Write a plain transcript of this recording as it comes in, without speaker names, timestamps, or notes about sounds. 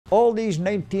All these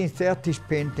 1930s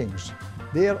paintings,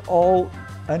 they're all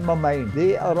in my mind.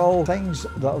 They are all things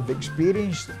that I've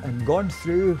experienced and gone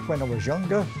through when I was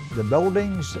younger. The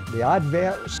buildings, the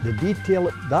adverts, the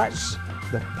detail, that's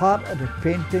the part of the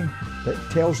painting that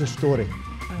tells a story.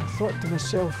 And I thought to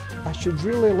myself, I should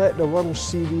really let the world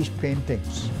see these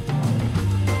paintings.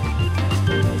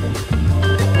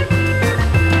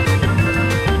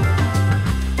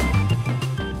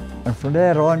 And from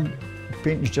there on, the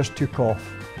paintings just took off.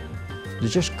 They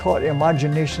just caught the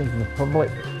imagination of the public,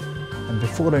 and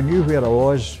before I knew where I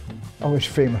was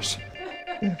famous.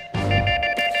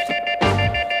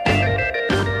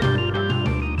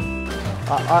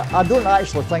 I don't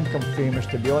actually think I'm famous,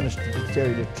 to be honest, to tell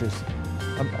you the truth.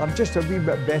 I'm just a wee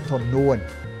bit better known.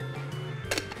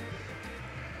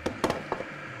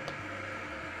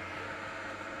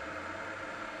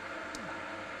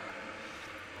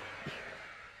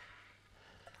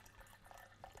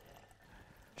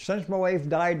 Since my wife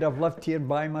died, I've lived here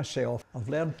by myself. I've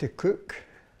learned to cook,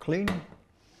 clean,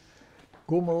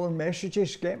 go my own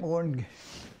messages, get my own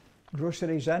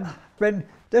groceries in. When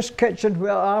this kitchen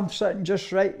where I'm sitting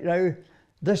just right now,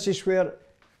 this is where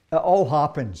it all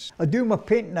happens. I do my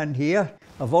painting in here.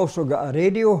 I've also got a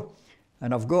radio,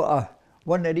 and I've got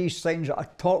one of these things that I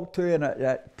talk to, and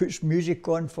it puts music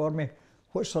on for me.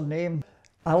 What's her name?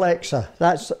 Alexa,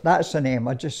 that's the name.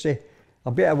 I just say, I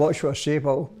better watch what I say,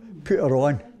 but I'll put her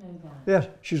on. There,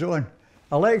 she's on.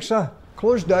 Alexa,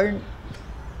 close down.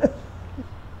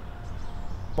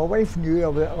 My wife knew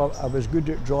I was good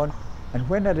at drawing, and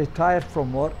when I retired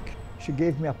from work, she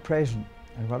gave me a present.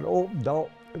 And when I opened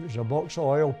up, it was a box of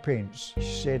oil paints.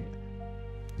 She said,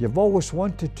 "You've always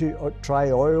wanted to try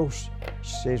oils."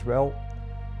 She says, "Well,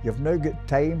 you've now got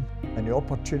time and the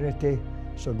opportunity,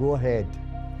 so go ahead."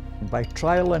 And by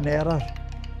trial and error,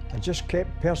 I just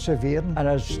kept persevering, and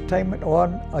as time went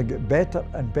on, I got better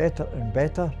and better and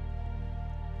better.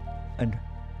 And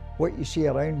what you see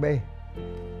around me,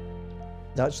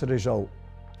 that's the result.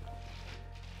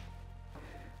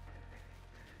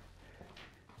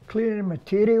 Cleaning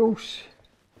materials,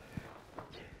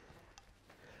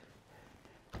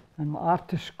 and my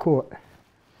artist's coat.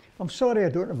 I'm sorry I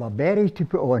don't have a berry to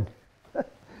put on. But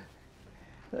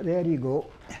there you go.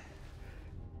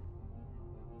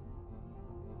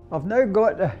 I've now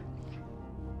got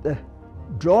the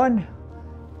drawing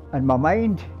in my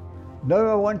mind. Now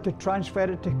I want to transfer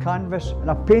it to canvas,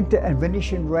 and I paint it in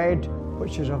Venetian red,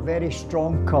 which is a very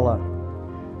strong colour.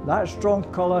 That strong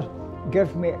colour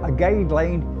gives me a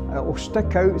guideline, and it will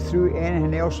stick out through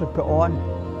anything else I put on.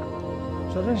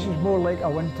 So this is more like a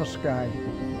winter sky.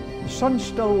 The sun's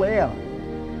still there.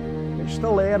 It's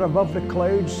still there above the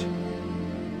clouds,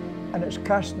 and it's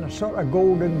casting a sort of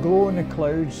golden glow in the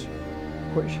clouds,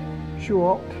 which show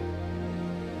up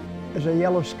as a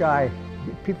yellow sky.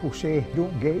 People say you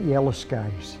don't get yellow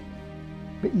skies,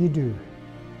 but you do.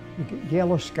 You get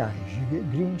yellow skies, you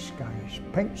get green skies,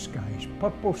 pink skies,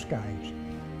 purple skies,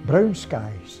 brown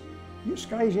skies. You get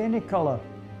skies any colour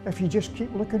if you just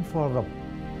keep looking for them.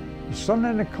 The sun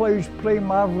and the clouds play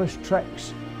marvellous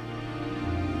tricks.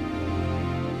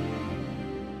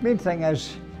 Main thing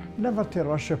is never to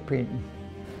rush your painting.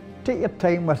 Take your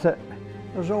time with it.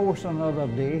 There's always another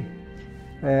day.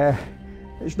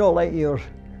 It's not like you're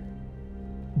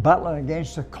battling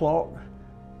against the clock.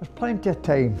 There's plenty of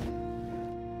time.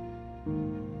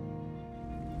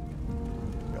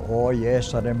 Oh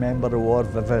yes, I remember the war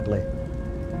vividly.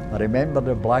 I remember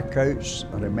the blackouts,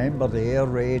 I remember the air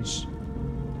raids,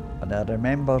 and I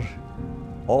remember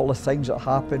all the things that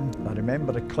happened. I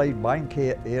remember the Clydebank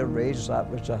air raids. That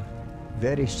was a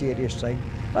very serious thing.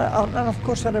 And of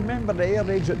course I remember the air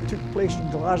raids that took place in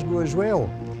Glasgow as well,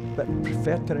 but I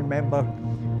prefer to remember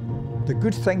the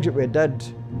good things that we did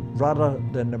rather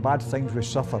than the bad things we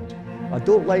suffered. I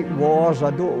don't like wars,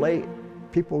 I don't like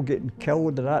people getting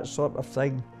killed and that sort of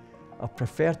thing. I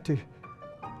prefer to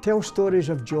tell stories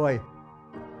of joy.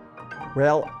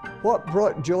 Well, what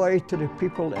brought joy to the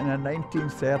people in the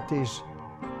 1930s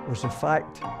was the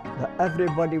fact that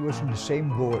everybody was in the same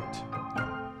boat.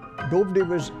 Nobody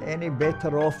was any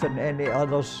better off than any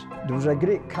others. There was a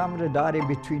great camaraderie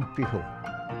between people.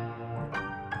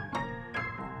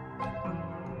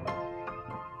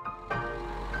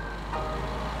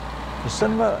 The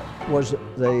cinema was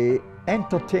the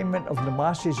entertainment of the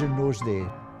masses in those days,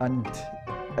 and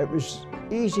it was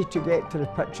easy to get to the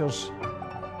pictures.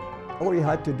 All you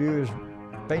had to do is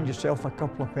find yourself a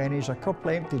couple of pennies, a couple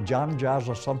of empty jam jars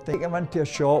or something, take them into a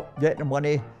shop, get the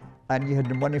money, and you had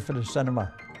the money for the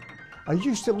cinema. I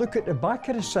used to look at the back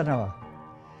of the cinema,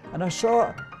 and I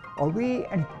saw a wee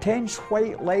intense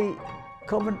white light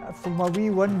coming from a wee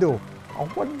window. I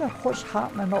wonder what's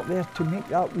happening up there to make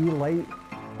that wee light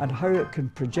and how it can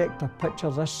project a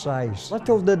picture this size.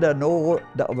 Little did I know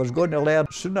that I was going to learn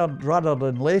sooner rather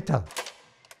than later.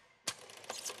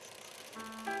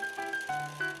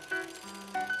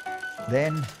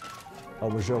 Then I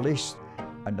was released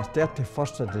on the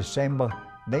 31st of December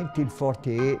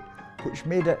 1948, which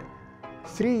made it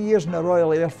 3 years in the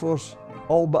Royal Air Force,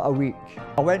 all but a week.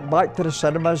 I went back to the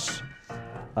cinemas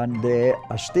and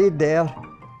I stayed there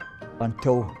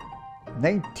until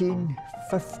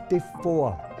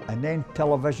 1954, and then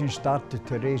television started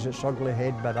to raise its ugly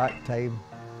head by that time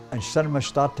and cinema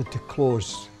started to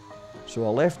close. So I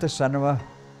left the cinema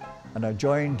and I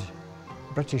joined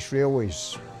British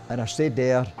Railways, and I stayed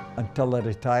there until I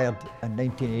retired in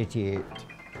 1988.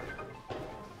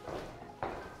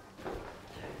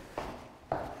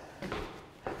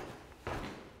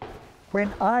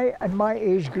 When I and my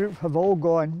age group have all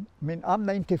gone, I mean, I'm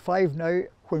 95 now,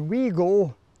 when we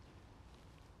go,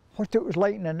 what it was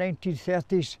like in the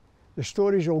 1930s, the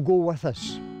stories will go with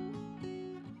us.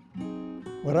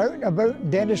 We're out and about in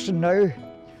Denison now.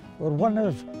 We're one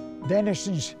of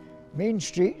Denison's main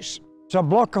streets. It's a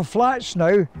block of flats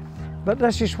now, but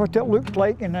this is what it looked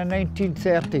like in the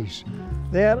 1930s.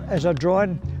 There is a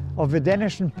drawing of the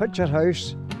Denison Picture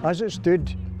House as it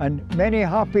stood, and many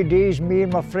happy days me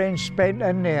and my friends spent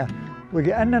in there. We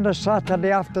get in on a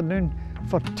Saturday afternoon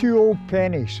for 2 old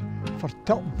pennies, for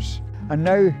tuppence, and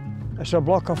now it's a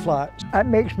block of flats. It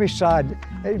makes me sad.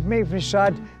 It makes me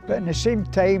sad, but at the same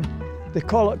time, they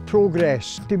call it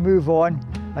progress, to move on,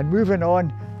 and moving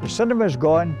on, the cinema's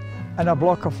gone, and a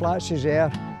block of flats is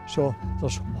there, so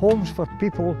there's homes for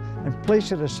people in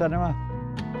place of the cinema.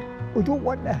 We don't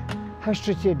want the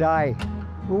history to die.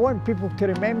 We want people to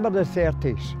remember the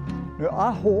 30s. Now,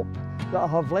 I hope that I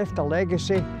have left a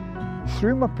legacy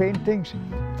through my paintings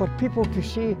for people to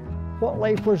see what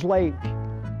life was like.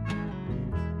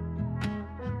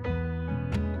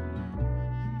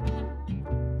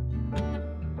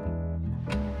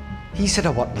 He said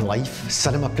I worked in life,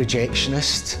 cinema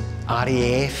projectionist,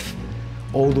 RAF,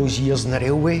 all those years in the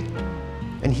railway.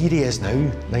 And here he is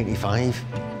now, 95.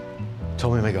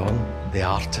 Tommy McGoran, the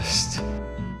artist.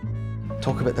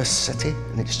 Talk about this city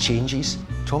and its changes.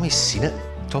 Tommy's seen it,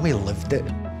 Tommy lived it,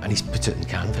 and he's put it in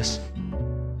canvas.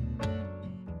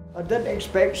 I didn't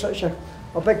expect such a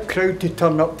big crowd to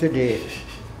turn up today,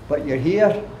 but you're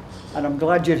here, and I'm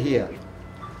glad you're here.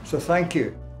 So thank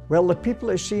you. Well, the people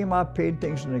that see my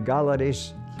paintings in the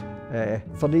galleries,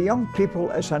 for the young people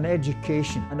it's an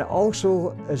education, and it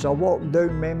also is a walk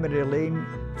down memory lane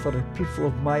for the people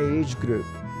of my age group.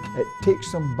 It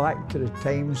takes them back to the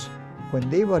times when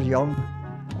they were young,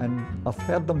 and I've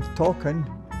heard them talking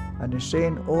and they're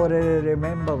saying, oh, I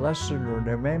remember this and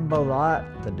remember that,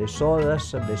 and they saw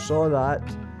this and they saw that,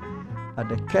 and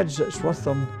the kids that's with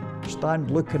them stand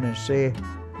looking and say,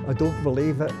 I don't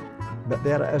believe it, but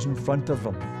there it is in front of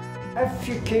them. If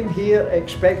you came here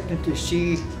expecting to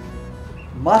see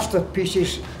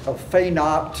masterpieces of fine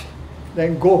art,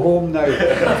 then go home now.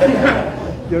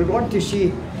 You're going to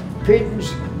see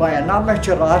paintings by an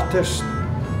amateur artist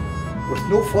with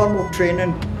no formal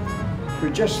training, who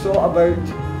just thought about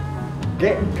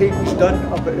getting paintings done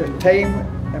about the time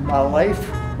in my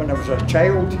life when I was a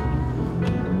child,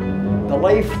 the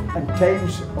life and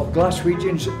times of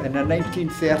Glaswegians in the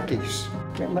 1930s.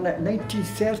 Wait a minute,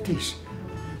 1930s?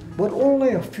 We're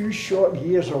only a few short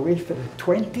years away from the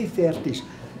 2030s.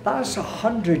 That's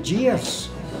 100 years.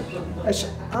 It's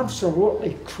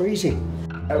absolutely crazy.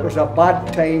 It was a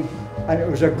bad time and it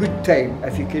was a good time,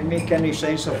 if you can make any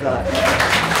sense of that.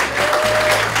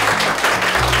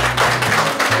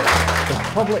 The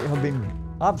public have been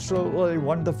absolutely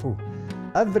wonderful.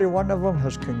 Every one of them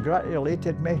has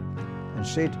congratulated me and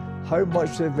said how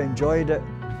much they've enjoyed it.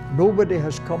 Nobody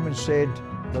has come and said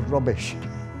they're rubbish.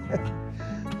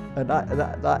 And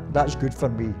that's good for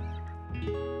me.